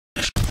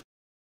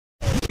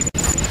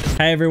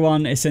Hey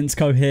everyone, it's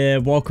Insko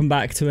here. Welcome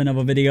back to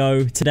another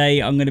video.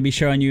 Today I'm going to be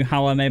showing you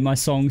how I made my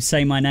song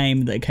Say My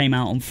Name that came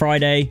out on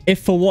Friday.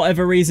 If for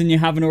whatever reason you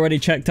haven't already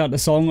checked out the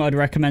song, I'd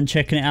recommend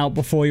checking it out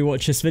before you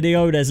watch this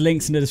video. There's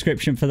links in the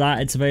description for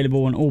that. It's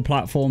available on all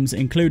platforms,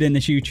 including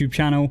this YouTube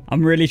channel.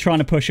 I'm really trying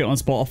to push it on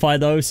Spotify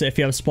though, so if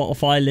you have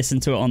Spotify,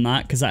 listen to it on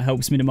that because that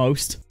helps me the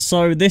most.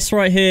 So this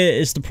right here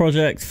is the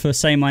project for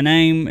Say My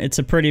Name. It's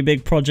a pretty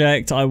big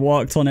project. I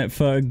worked on it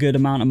for a good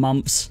amount of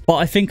months, but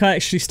I think I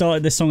actually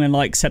started this song in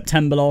like September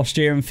last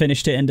year and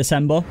finished it in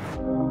December.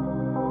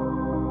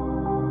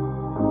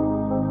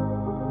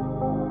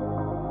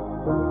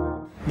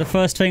 The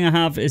first thing I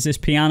have is this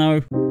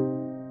piano.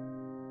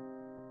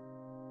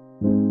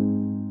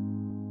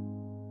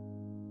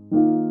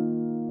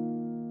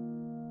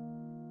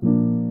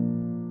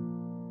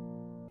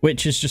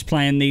 Which is just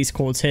playing these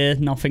chords here,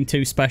 nothing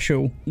too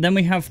special. Then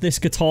we have this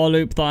guitar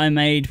loop that I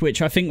made,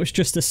 which I think was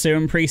just a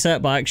Serum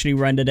preset, but I actually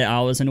rendered it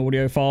out as an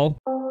audio file.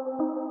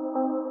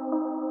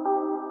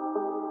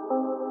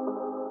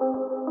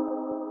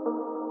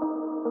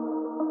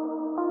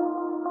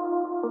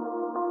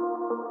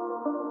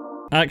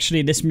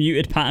 Actually, this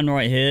muted pattern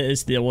right here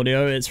is the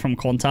audio. It's from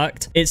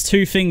Contact. It's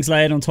two things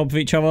layered on top of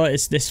each other.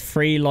 It's this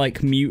free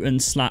like mute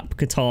and slap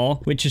guitar,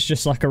 which is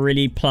just like a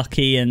really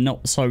plucky and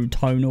not so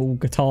tonal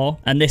guitar.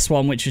 And this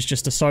one, which is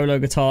just a solo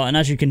guitar. And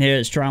as you can hear,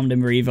 it's drowned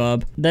in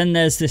reverb. Then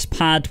there's this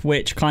pad,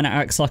 which kind of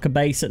acts like a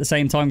bass at the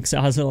same time because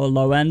it has a little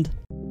low end.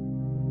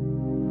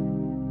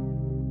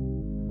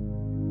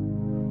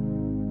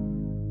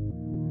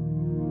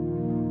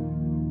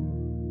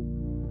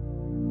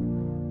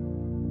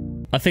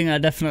 I think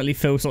that definitely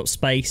fills up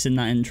space in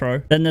that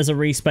intro. Then there's a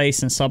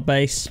respace and sub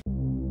bass.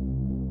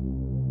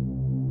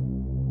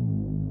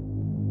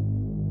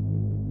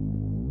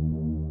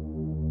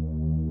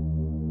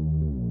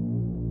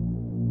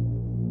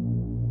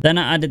 Then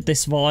I added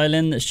this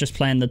violin that's just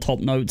playing the top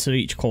notes of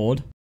each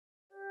chord.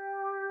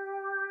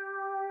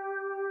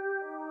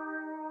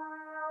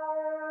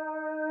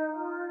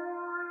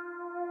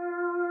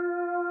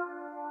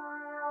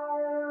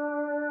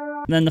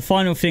 Then the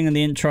final thing in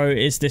the intro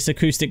is this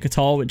acoustic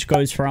guitar which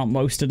goes throughout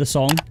most of the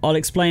song. I'll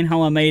explain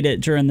how I made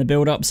it during the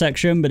build-up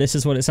section, but this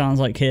is what it sounds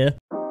like here.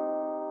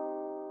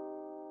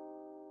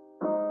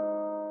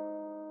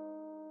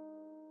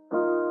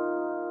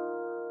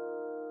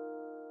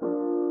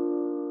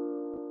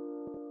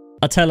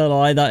 I tell a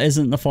lie, that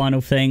isn't the final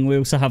thing. We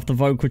also have the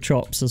vocal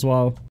chops as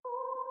well.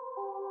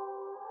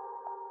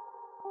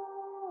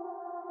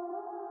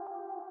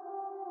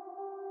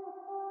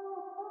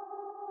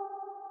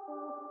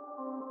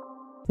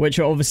 Which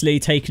are obviously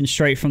taken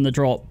straight from the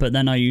drop, but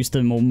then I used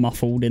them all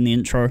muffled in the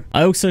intro.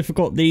 I also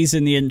forgot these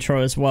in the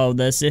intro as well.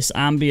 There's this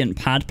ambient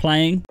pad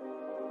playing.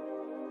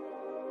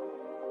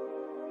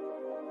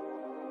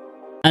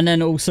 And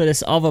then also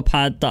this other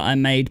pad that I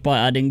made by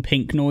adding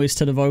pink noise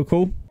to the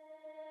vocal.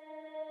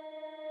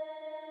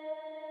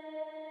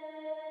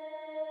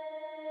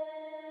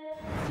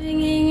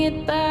 Bringing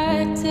it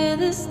back to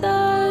the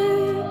start,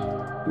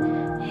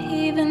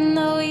 even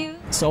though you...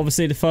 So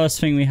obviously the first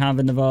thing we have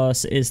in the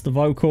verse is the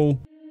vocal.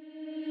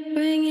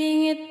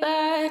 Bringing it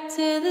back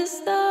to the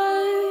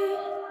start,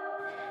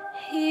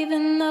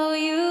 even though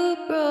you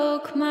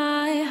broke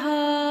my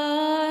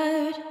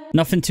heart.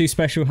 Nothing too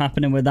special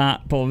happening with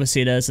that, but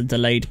obviously there's a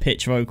delayed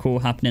pitch vocal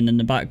happening in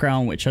the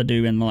background, which I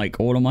do in like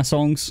all of my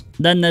songs.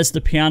 Then there's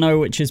the piano,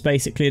 which is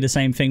basically the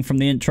same thing from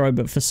the intro,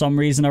 but for some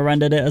reason I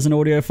rendered it as an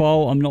audio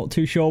file. I'm not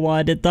too sure why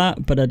I did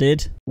that, but I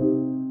did.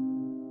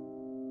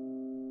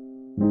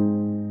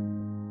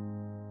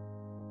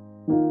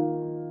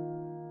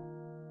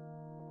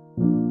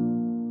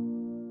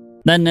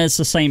 Then there's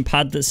the same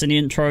pad that's in the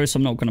intro, so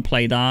I'm not going to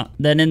play that.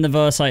 Then in the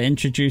verse, I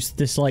introduced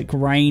this like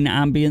rain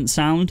ambient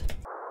sound.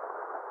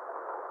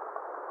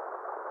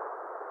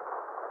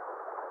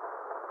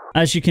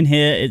 As you can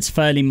hear, it's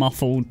fairly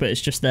muffled, but it's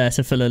just there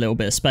to fill a little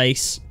bit of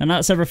space. And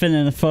that's everything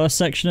in the first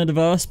section of the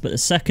verse, but the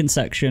second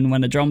section,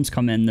 when the drums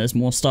come in, there's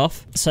more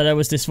stuff. So there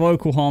was this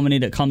vocal harmony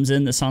that comes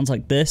in that sounds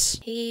like this.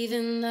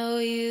 Even though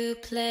you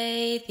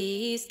play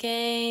these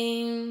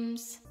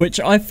games. Which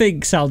I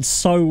think sounds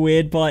so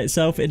weird by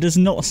itself. It does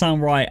not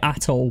sound right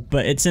at all,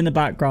 but it's in the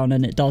background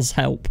and it does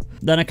help.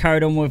 Then I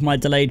carried on with my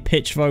delayed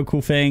pitch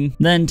vocal thing.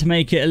 Then to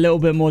make it a little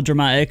bit more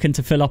dramatic and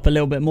to fill up a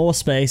little bit more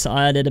space,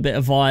 I added a bit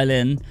of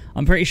violin.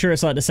 I'm pretty sure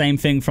it's like the same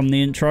thing from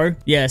the intro.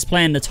 Yeah, it's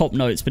playing the top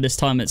notes, but this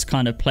time it's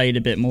kind of played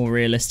a bit more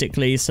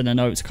realistically, so the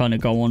notes kind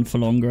of go on for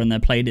longer and they're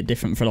played at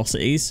different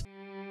velocities.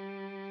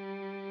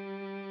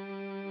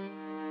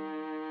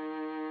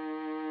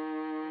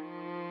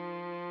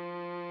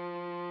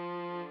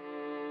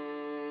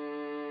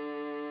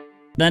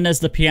 Then there's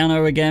the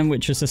piano again,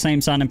 which is the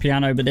same sounding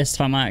piano, but this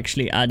time I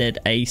actually added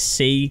a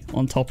C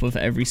on top of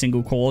every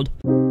single chord.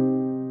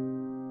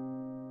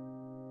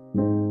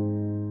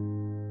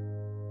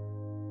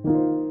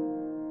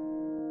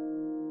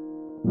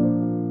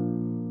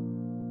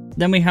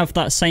 Then we have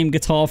that same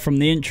guitar from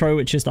the intro,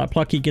 which is that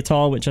plucky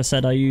guitar, which I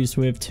said I used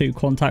with 2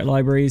 Contact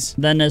libraries.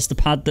 Then there's the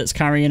pad that's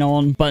carrying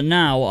on, but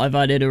now I've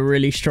added a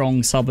really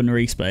strong sub and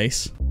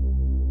respace.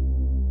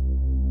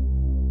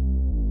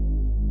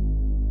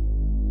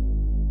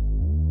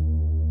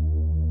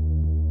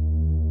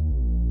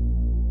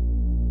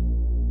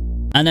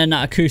 And then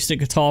that acoustic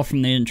guitar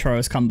from the intro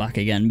has come back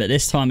again, but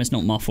this time it's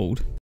not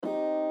muffled.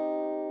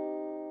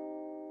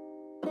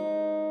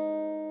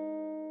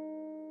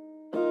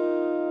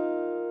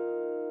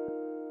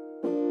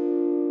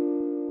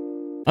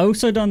 I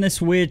also done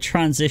this weird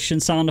transition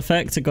sound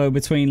effect to go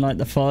between like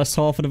the first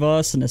half of the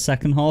verse and the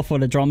second half where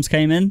the drums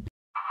came in.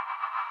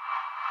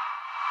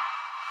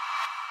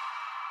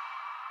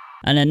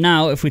 And then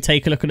now if we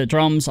take a look at the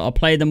drums, I'll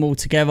play them all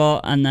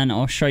together and then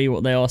I'll show you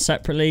what they are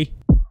separately.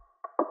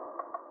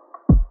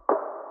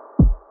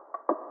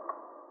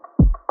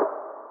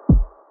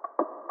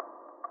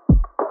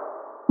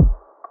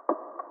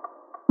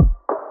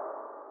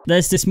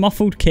 There's this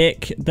muffled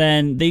kick,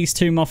 then these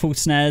two muffled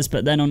snares,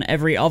 but then on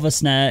every other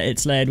snare,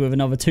 it's layered with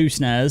another 2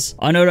 snares.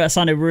 I know that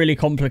sounded really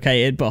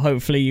complicated, but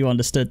hopefully you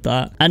understood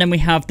that. And then we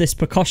have this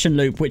percussion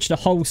loop, which the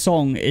whole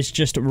song is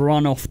just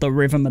run off the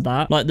rhythm of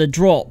that. Like the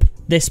drop,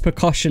 this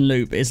percussion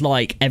loop is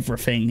like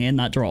everything in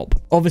that drop.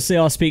 Obviously,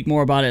 I'll speak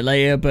more about it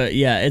later, but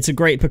yeah, it's a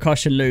great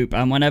percussion loop.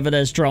 And whenever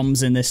there's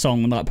drums in this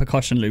song, that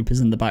percussion loop is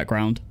in the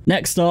background.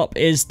 Next up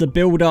is the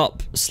build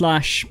up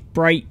slash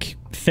break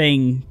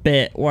thing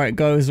bit where it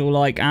goes all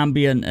like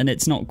ambient and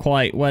it's not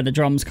quite where the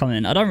drums come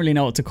in. I don't really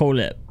know what to call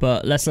it,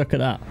 but let's look at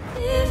that.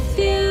 If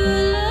you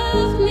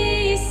love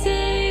me,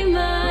 say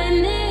my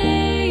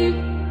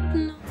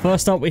name.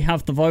 First up, we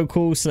have the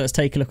vocals, so let's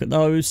take a look at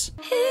those.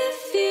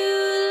 If you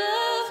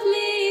love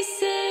me,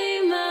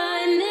 say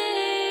my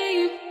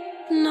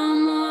name. No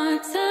more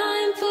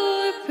time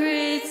for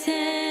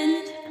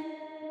pretend.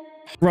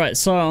 Right,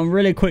 so I'm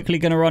really quickly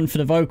going to run for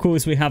the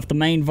vocals. We have the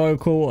main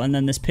vocal and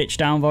then this pitch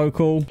down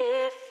vocal.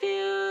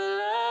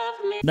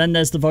 Then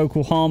there's the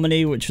vocal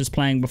harmony, which was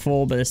playing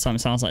before, but this time it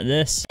sounds like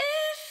this.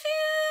 If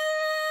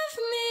you love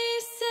me,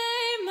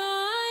 say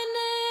my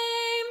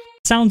name.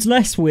 Sounds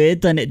less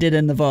weird than it did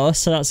in the verse,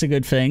 so that's a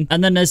good thing.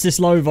 And then there's this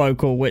low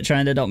vocal, which I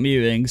ended up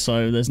muting,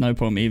 so there's no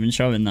point me even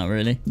showing that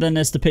really. Then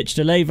there's the pitch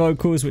delay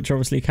vocals, which are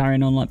obviously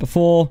carrying on like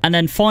before. And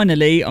then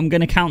finally, I'm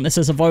going to count this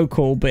as a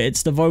vocal, but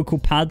it's the vocal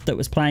pad that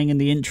was playing in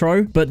the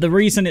intro. But the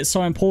reason it's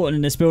so important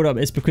in this build-up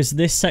is because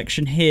this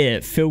section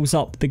here fills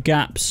up the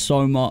gaps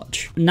so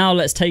much. Now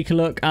let's take a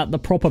look at the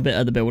proper bit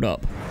of the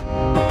build-up.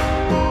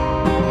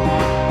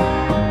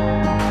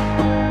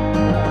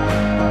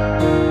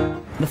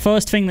 The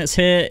first thing that's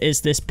here is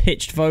this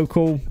pitched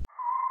vocal.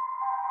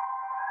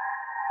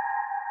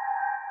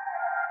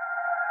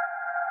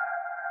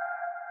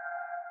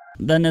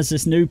 Then there's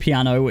this new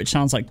piano, which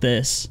sounds like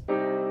this.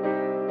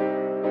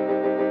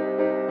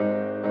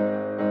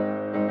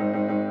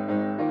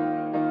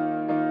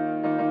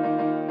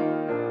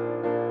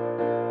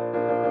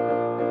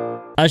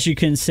 As you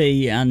can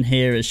see and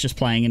hear, it's just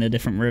playing in a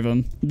different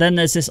rhythm. Then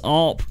there's this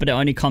ARP, but it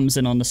only comes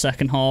in on the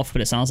second half,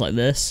 but it sounds like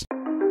this.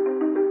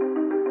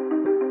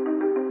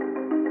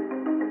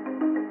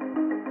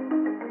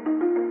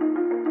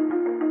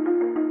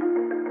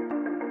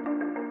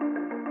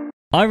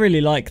 I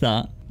really like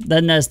that.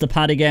 Then there's the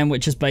pad again,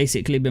 which has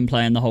basically been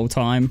playing the whole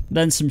time.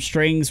 Then some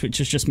strings, which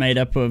is just made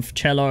up of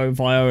cello,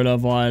 viola,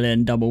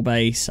 violin, double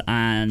bass,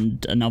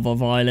 and another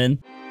violin.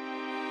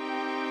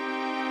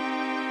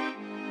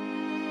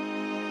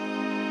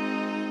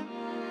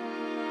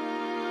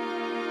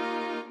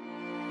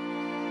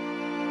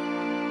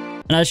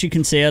 And as you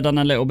can see, I've done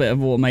a little bit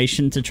of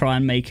automation to try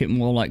and make it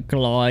more like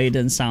glide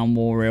and sound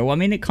more real. I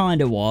mean, it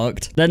kind of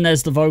worked. Then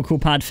there's the vocal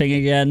pad thing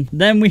again.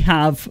 Then we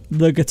have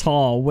the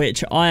guitar,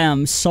 which I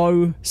am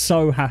so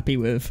happy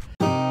with.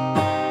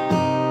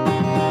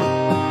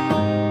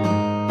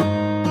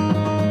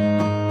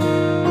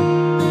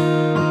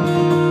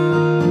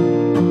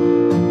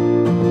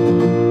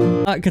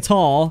 That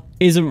guitar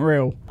isn't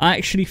real. I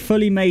actually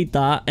fully made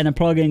that in a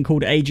plugin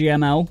called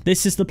AGML.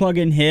 This is the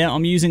plugin here.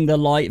 I'm using the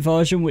light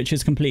version, which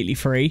is completely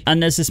free.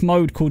 And there's this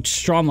mode called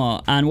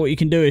Strummer. And what you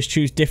can do is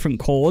choose different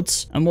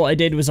chords. And what I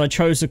did was I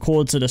chose the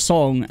chords of the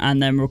song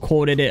and then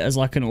recorded it as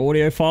like an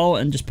audio file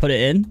and just put it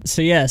in.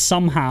 So yeah,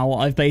 somehow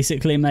I've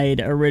basically made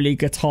a really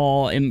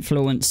guitar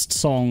influenced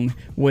song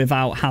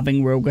without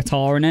having real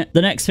guitar in it.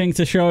 The next thing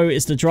to show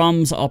is the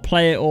drums. I'll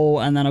play it all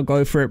and then I'll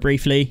go through it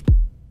briefly.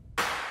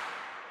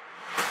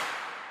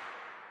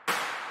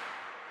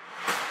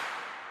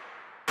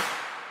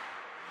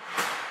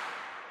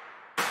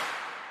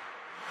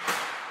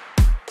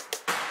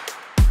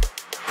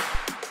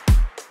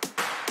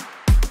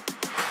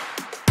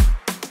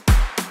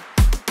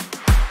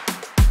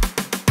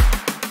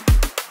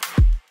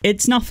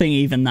 It's nothing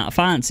even that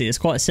fancy. It's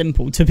quite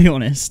simple, to be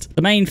honest.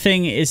 The main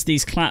thing is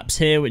these claps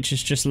here, which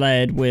is just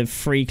layered with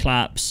 3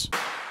 claps.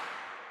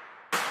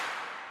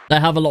 They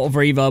have a lot of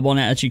reverb on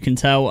it, as you can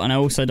tell, and I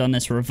also done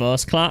this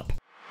reverse clap.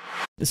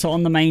 So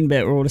on the main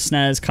bit where all the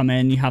snares come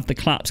in, you have the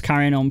claps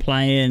carrying on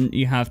playing,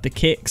 you have the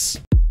kicks,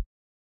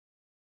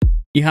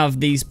 you have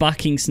these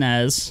backing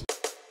snares,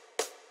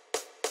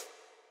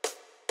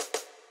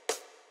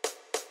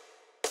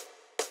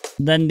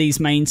 then these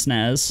main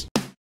snares,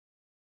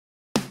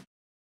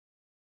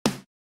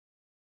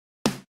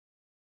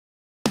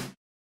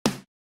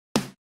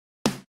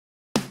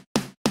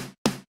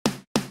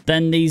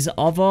 Then these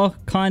other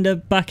kind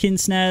of back-in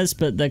snares,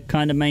 but they're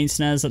kind of main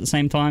snares at the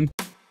same time.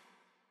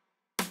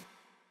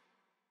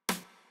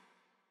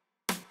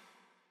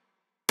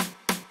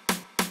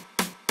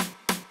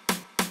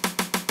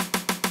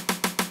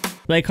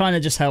 They kind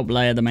of just help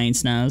layer the main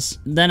snares.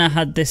 Then I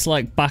had this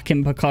like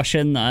back-in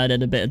percussion that I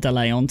added a bit of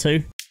delay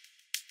onto.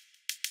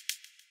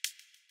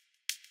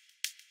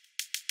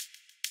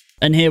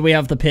 And here we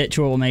have the pitch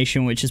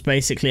automation, which is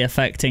basically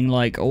affecting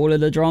like all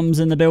of the drums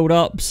in the build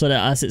up, so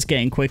that as it's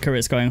getting quicker,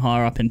 it's going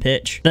higher up in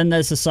pitch. Then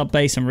there's the sub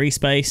bass and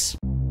respace.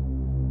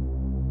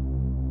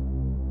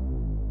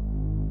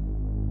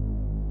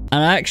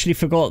 And I actually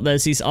forgot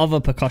there's these other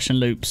percussion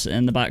loops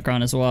in the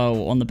background as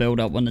well on the build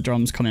up when the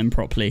drums come in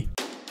properly.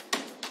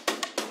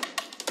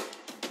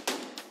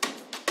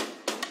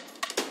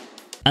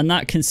 And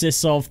that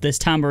consists of this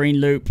tambourine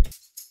loop,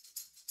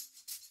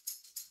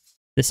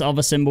 this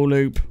other cymbal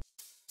loop,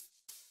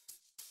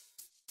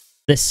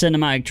 this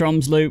cinematic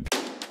drums loop,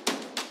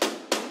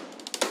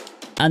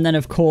 and then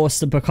of course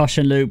the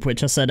percussion loop,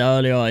 which I said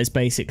earlier is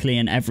basically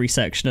in every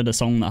section of the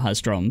song that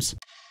has drums.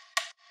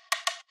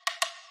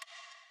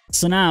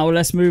 So now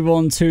let's move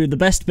on to the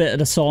best bit of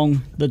the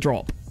song, the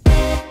drop.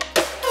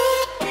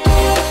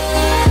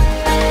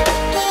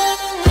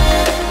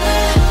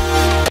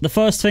 The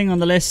first thing on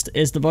the list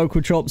is the vocal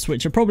chops,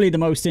 which are probably the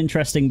most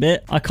interesting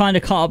bit. I kind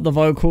of cut up the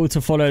vocal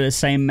to follow the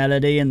same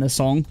melody in the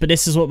song, but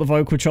this is what the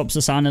vocal chops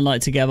are sounding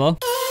like together.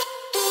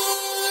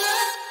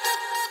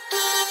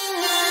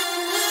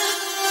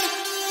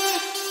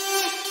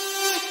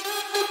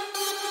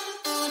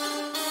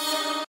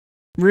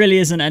 Really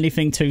isn't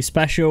anything too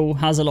special,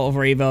 has a lot of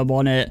reverb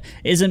on it,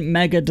 isn't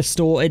mega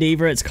distorted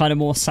either, it's kind of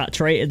more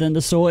saturated than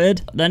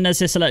distorted. Then there's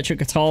this electric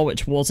guitar,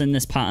 which was in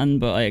this pattern,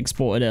 but I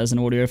exported it as an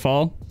audio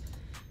file.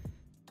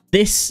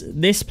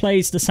 This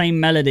plays the same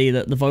melody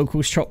that the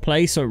vocals chop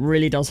play, so it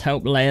really does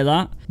help layer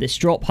that. This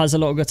drop has a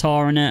lot of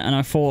guitar in it, and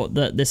I thought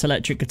that this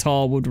electric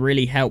guitar would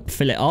really help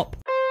fill it up.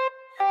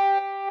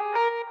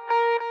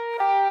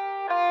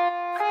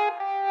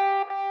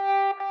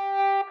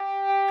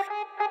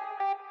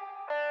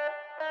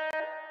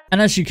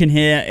 And as you can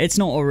hear, it's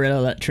not a real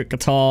electric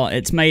guitar,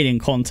 it's made in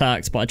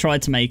Contact, but I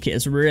tried to make it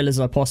as real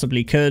as I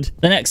possibly could.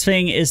 The next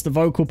thing is the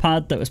vocal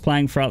pad that was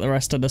playing throughout the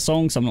rest of the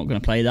song, so I'm not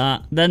going to play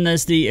that. Then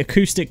there's the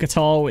acoustic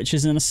guitar, which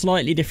is in a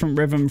slightly different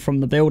rhythm from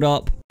the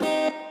build-up.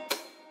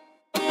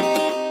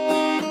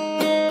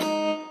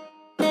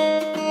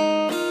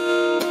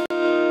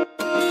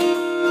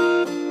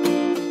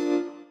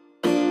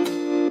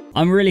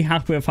 I'm really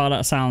happy with how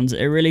that sounds.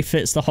 It really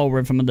fits the whole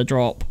rhythm of the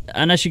drop.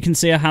 And as you can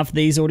see, I have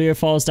these audio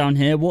files down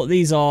here. What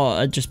these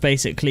are just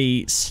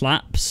basically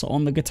slaps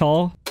on the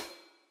guitar.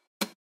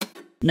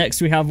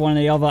 Next, we have one of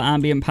the other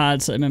ambient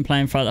pads that I've been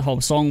playing throughout the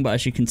whole song, but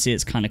as you can see,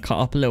 it's kind of cut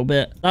up a little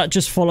bit. That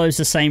just follows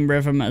the same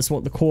rhythm as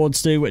what the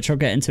chords do, which I'll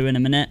get into in a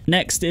minute.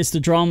 Next is the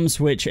drums,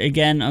 which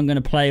again, I'm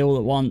going to play all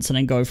at once and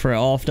then go through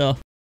it after.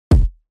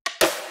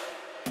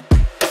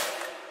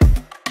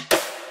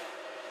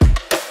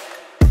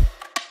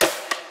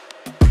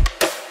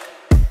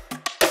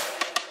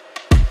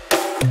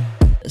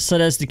 So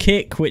there's the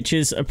kick, which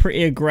is a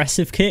pretty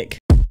aggressive kick.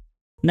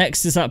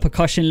 Next is that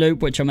percussion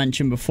loop, which I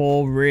mentioned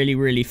before,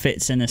 really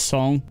fits in this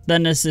song.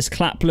 Then there's this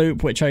clap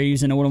loop, which I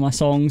use in all of my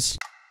songs.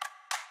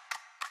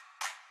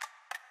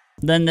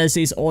 Then there's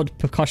these odd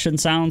percussion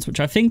sounds,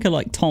 which I think are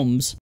like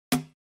toms.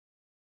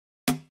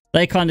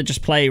 They kind of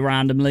just play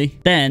randomly.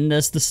 Then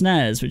there's the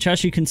snares, which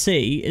as you can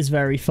see is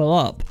very full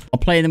up. I'll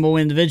play them all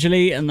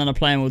individually and then I'll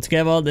play them all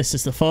together. This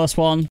is the first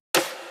one,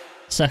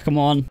 second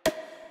one,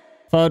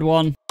 third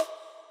one,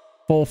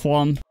 fourth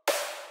one,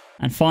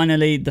 and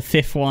finally the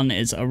fifth one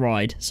is a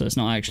ride, so it's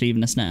not actually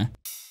even a snare.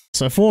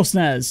 So 4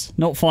 snares,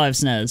 not 5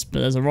 snares, but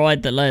there's a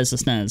ride that layers the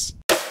snares.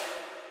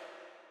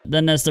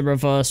 Then there's the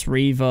reverse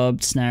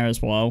reverbed snare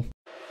as well.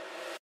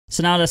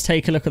 So now let's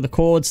take a look at the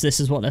chords. This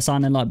is what they're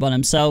sounding like by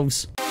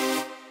themselves.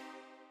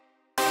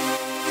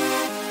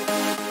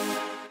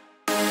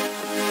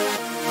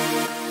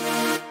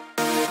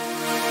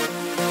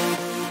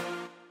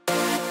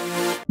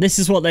 This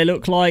is what they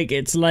look like.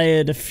 It's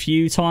layered a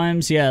few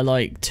times. Yeah,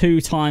 like 2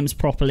 times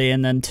properly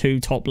and then 2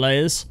 top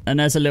layers. And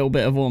there's a little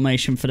bit of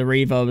automation for the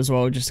reverb as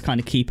well, just to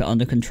kind of keep it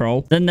under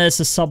control. Then there's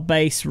the sub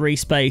bass,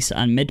 respace,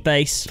 and mid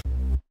bass.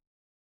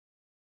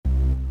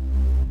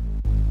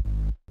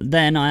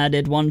 Then I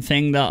added one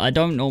thing that I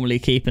don't normally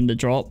keep in the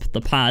drop,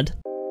 the pad.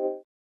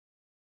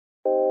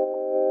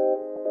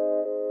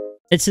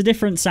 It's a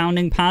different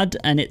sounding pad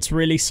and it's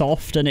really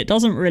soft and it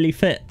doesn't really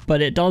fit,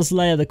 but it does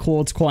layer the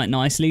chords quite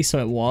nicely, so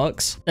it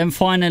works. Then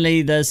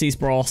finally, there's these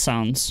brass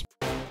sounds.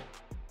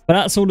 But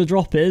that's all the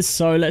drop is,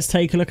 so let's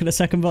take a look at the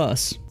second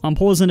verse. I'm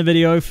pausing the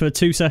video for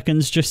 2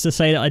 seconds just to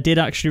say that I did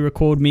actually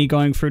record me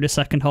going through the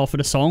second half of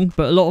the song,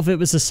 but a lot of it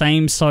was the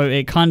same, so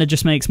it kind of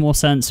just makes more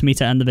sense for me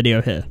to end the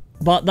video here.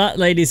 But that,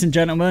 ladies and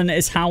gentlemen,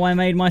 is how I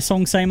made my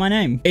song Say My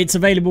Name. It's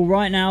available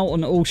right now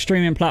on all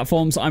streaming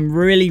platforms. I'm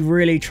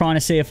really trying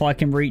to see if I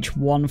can reach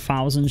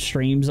 1,000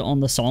 streams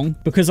on the song,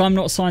 because I'm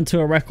not signed to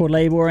a record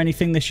label or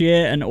anything this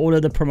year, and all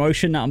of the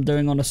promotion that I'm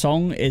doing on the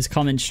song is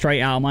coming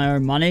straight out of my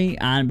own money,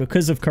 and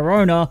because of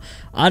Corona,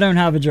 I don't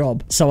have a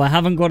job, so I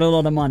haven't got a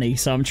lot of money.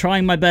 So I'm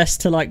trying my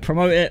best to like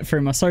promote it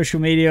through my social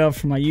media,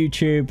 from my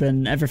YouTube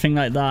and everything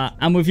like that.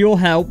 And with your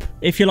help,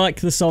 if you like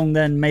the song,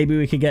 then maybe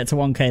we could get to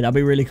 1K. That'd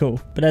be really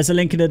cool. But there's a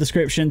link in the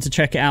description to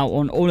check it out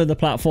on all of the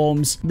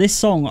platforms. This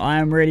song I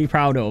am really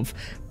proud of.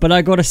 But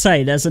I gotta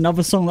say, there's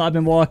another song that I've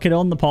been working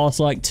on the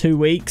past like 2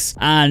 weeks,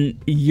 and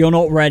you're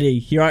not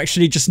ready. You're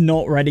actually just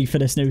not ready for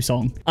this new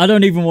song. I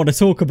don't even want to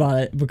talk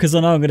about it because I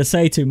know I'm gonna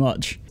say too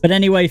much. But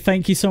anyway,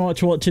 thank you so much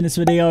for watching this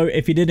video.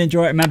 If you did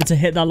enjoy it, remember to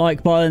hit that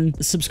like button,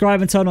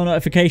 subscribe and turn on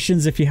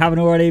notifications if you haven't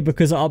already,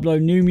 because I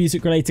upload new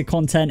music related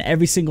content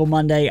every single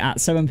Monday at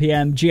 7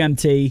 PM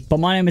GMT. But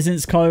my name is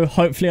Insko.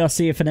 Hopefully I'll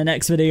see you for the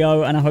next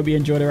video, and I hope you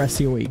enjoy the rest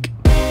of your week.